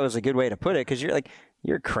 I think that was a good way to put it because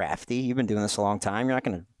you're crafty. You've been doing this a long time. You're not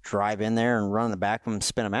going to drive in there and run in the back of them and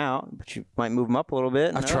spin them out, but you might move them up a little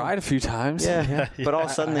bit. I've tried a few times. Yeah. But all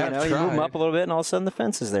of a sudden, you move them up a little bit, and all of a sudden the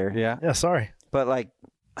fence is there. Yeah. Yeah, sorry. But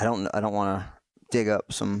I don't want to dig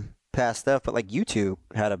up some past stuff, but you two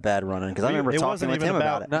had a bad run-in because I remember talking with him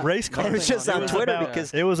about it. Race cars. It was just on Twitter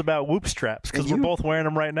because it was about whoop straps because we're both wearing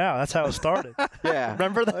them right now. That's how it started. Yeah,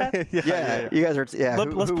 remember that? Yeah. You guys are. Yeah,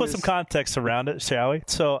 let's put some context around it, shall we?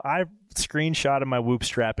 So I screenshotted my whoop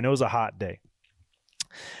strap, and it was a hot day.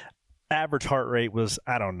 Average heart rate was,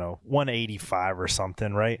 I don't know, 185 or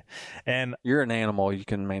something, right? And you're an animal. You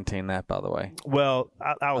can maintain that, by the way. Well,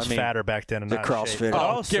 I was fatter back then. And the CrossFit.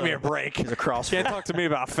 Also, give me a break. He's a CrossFit. Can't talk to me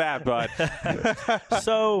about fat, bud.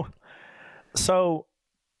 So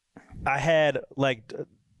I had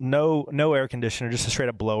no air conditioner, just a straight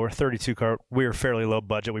up blower, 32 car. We were fairly low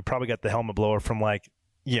budget. We probably got the helmet blower from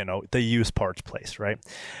the used parts place, right?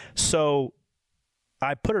 So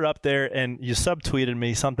I put it up there, and you subtweeted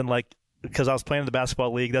me something like, because I was playing in the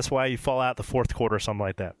basketball league, that's why you fall out the fourth quarter or something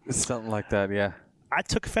like that. Something like that, yeah. I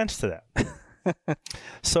took offense to that.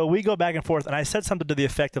 So we go back and forth, and I said something to the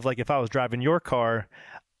effect of if I was driving your car,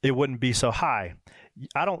 it wouldn't be so high.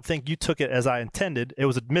 I don't think you took it as I intended. It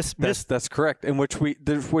was a miss. That's correct. And which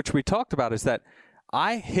we talked about is that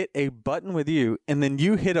I hit a button with you, and then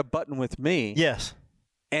you hit a button with me. Yes.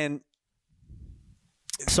 And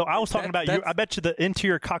so I was talking about you. I bet you the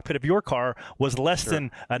interior cockpit of your car was less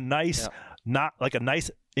than a nice, not like a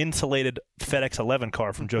nice insulated FedEx 11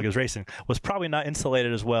 car from Joe Gibbs Racing was probably not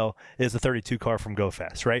insulated as well as the 32 car from Go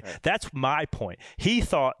Fast, right? That's my point. He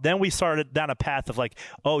thought, then we started down a path of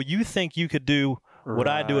you think you could do what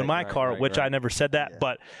I do in my car, which I never said that. Yeah.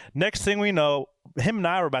 But next thing we know, him and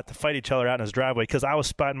I were about to fight each other out in his driveway because I was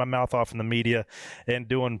spouting my mouth off in the media and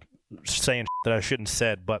saying that I shouldn't have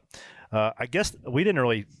said. But I guess we didn't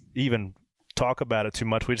really even talk about it too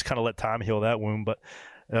much. We just kind of let time heal that wound. But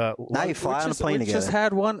now you fly on a plane together. We just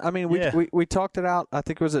had one. I mean, we talked it out. I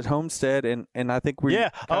think it was at Homestead, and I think we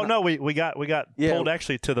we got pulled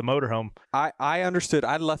actually to the motorhome. I understood.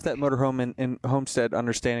 I left that motorhome in Homestead,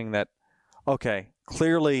 understanding that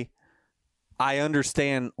clearly I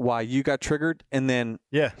understand why you got triggered, and then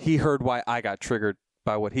he heard why I got triggered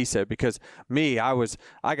by what he said, because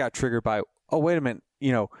I got triggered by, oh, wait a minute,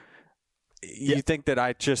 you think that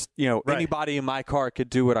I just, anybody in my car could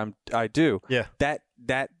do what I do. Yeah.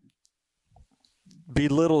 That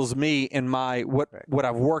belittles me and my what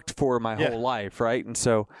I've worked for my whole life, right? And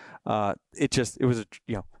so it was a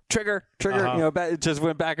trigger, it just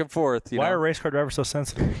went back and forth. Why are race car drivers so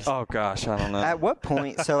sensitive? Oh gosh, I don't know. At what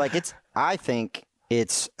point? So I think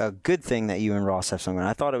it's a good thing that you and Ross have someone.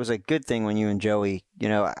 I thought it was a good thing when you and Joey,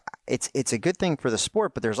 it's a good thing for the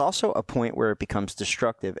sport, but there's also a point where it becomes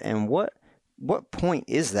destructive. And what point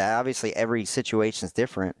is that? Obviously, every situation is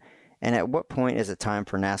different. And at what point is it time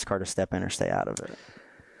for NASCAR to step in or stay out of it?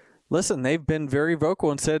 Listen, they've been very vocal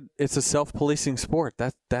and said it's a self-policing sport.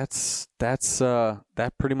 That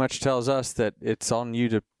pretty much tells us that it's on you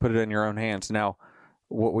to put it in your own hands. Now,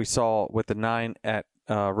 what we saw with the 9 at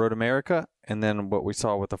Road America, and then what we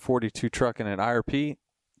saw with the 42 trucking at IRP,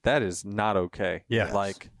 that is not okay.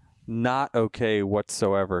 Yeah, not okay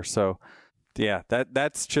whatsoever. So Yeah,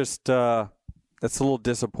 that's just that's a little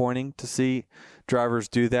disappointing to see drivers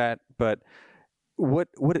do that. But what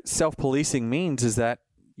self-policing means is that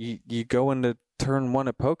you go into turn 1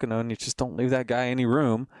 at Pocono and you just don't leave that guy any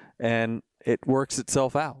room, and it works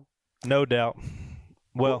itself out. No doubt.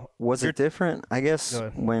 Well, was it different? I guess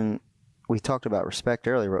when we talked about respect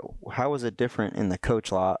earlier, how was it different in the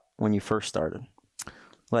coach lot when you first started?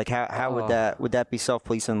 Like how would that be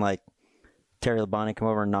self-policing? Like Terry Labonte come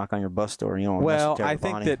over and knock on your bus door. You don't mess with Terry I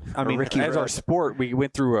think Labonte. that as our sport, we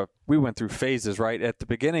went through phases. Right at the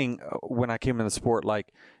beginning, when I came in the sport,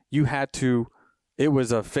 like you had to, it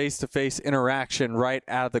was a face-to-face interaction right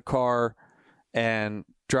out of the car, and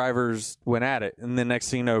drivers went at it. And the next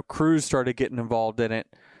thing you know, crews started getting involved in it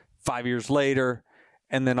 5 years later.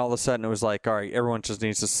 And then all of a sudden it was like, all right, everyone just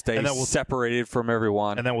needs to stay separated from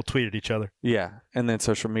everyone. And then we'll tweet at each other. Yeah. And then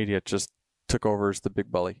social media just took over as the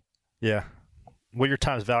big bully. Yeah. Well, your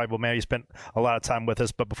time is valuable, man. You spent a lot of time with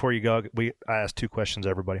us. But before you go, I asked 2 questions,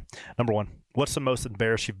 everybody. Number 1, what's the most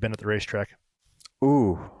embarrassed you've been at the racetrack?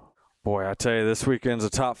 Ooh. Boy, I tell you, this weekend's a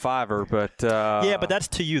top 5er. But yeah, but that's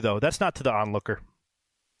to you, though. That's not to the onlooker.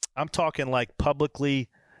 I'm talking like publicly,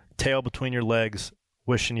 tail between your legs,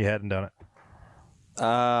 wishing you hadn't done it.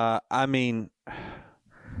 I mean,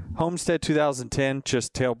 Homestead 2010,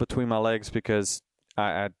 just tail between my legs because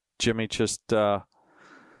Jimmy just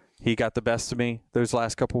he got the best of me those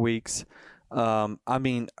last couple weeks. I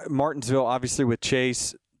mean, Martinsville, obviously with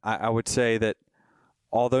Chase, I would say that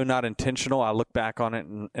although not intentional, I look back on it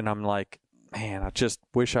and I'm like, man, I just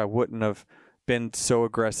wish I wouldn't have been so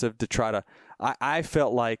aggressive to try to. I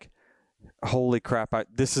felt like, holy crap,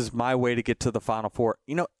 this is my way to get to the Final Four.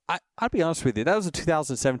 You know, I'll be honest with you. That was in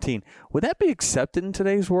 2017. Would that be accepted in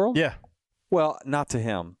today's world? Yeah. Well, not to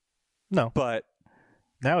him. No. But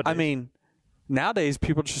nowadays, I mean, nowadays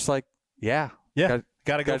people just like, yeah. Gotta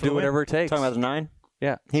go do whatever it takes. Talking about the 9?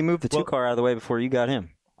 Yeah. He moved the 2 car out of the way before you got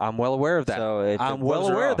him. I'm well aware of that. So I'm well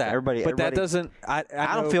aware of that. That doesn't. I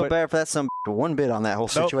don't feel bad for that one bit on that whole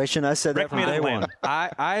situation. I said that from day one.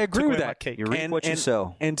 I agree with that. You reap what you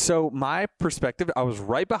sow. And so my perspective, I was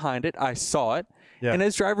right behind it. I saw it. Yeah. And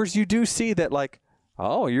as drivers, you do see that, like,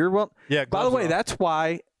 oh, you're well. Yeah. By the way, that's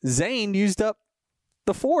why Zane used up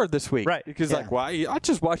the 4 this week. Right. Because like, why? I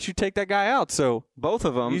just watched you take that guy out. So both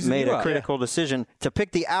of them made a critical decision to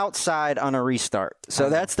pick the outside on a restart.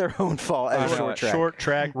 So that's their own fault as a short track. Short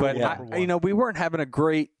track. But we weren't having a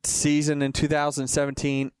great season in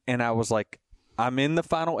 2017, and I was like, I'm in the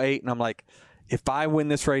final 8, and I'm like, if I win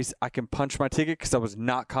this race, I can punch my ticket because I was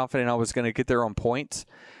not confident I was going to get there on points.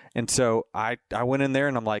 And so I went in there,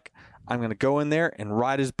 and I'm like, I'm going to go in there and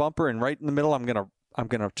ride his bumper, and right in the middle, I'm gonna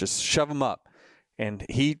just shove him up. And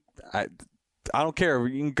I don't care.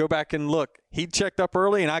 You can go back and look. He checked up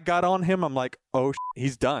early, and I got on him. I'm like, oh,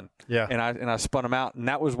 he's done. Yeah. And I spun him out, and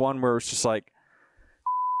that was one where it's just like,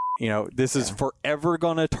 this is forever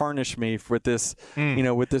going to tarnish me with this,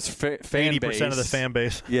 with this fan 80% base. 80% of the fan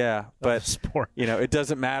base. Yeah, but sport. It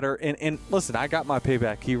doesn't matter. And listen, I got my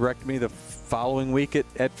payback. He wrecked me the following week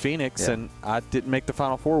at Phoenix, and I didn't make the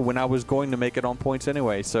Final Four when I was going to make it on points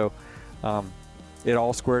anyway. So, it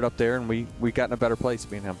all squared up there, and we got in a better place,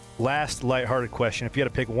 me and him. Last lighthearted question. If you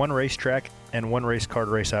had to pick one racetrack and one race car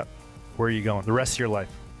to race out, where are you going the rest of your life?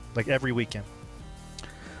 Like every weekend?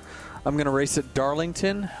 I'm going to race at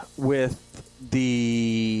Darlington with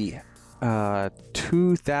the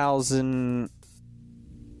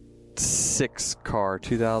 2006 car,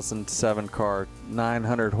 2007 car,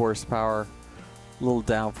 900 horsepower, little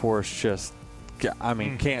downforce, just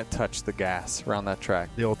can't touch the gas around that track.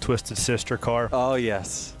 The old Twisted Sister car. Oh,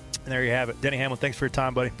 yes. And there you have it. Denny Hamlin, thanks for your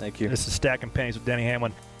time, buddy. Thank you. This is Stacking Pennies with Denny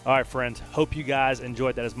Hamlin. All right, friends. Hope you guys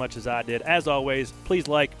enjoyed that as much as I did. As always, please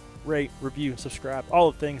like, rate, review, subscribe,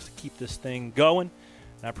 all the things to keep this thing going.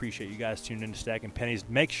 And I appreciate you guys tuning in to Stacking Pennies.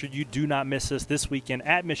 Make sure you do not miss us this weekend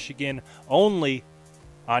at Michigan, only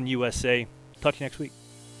on USA. Talk to you next week.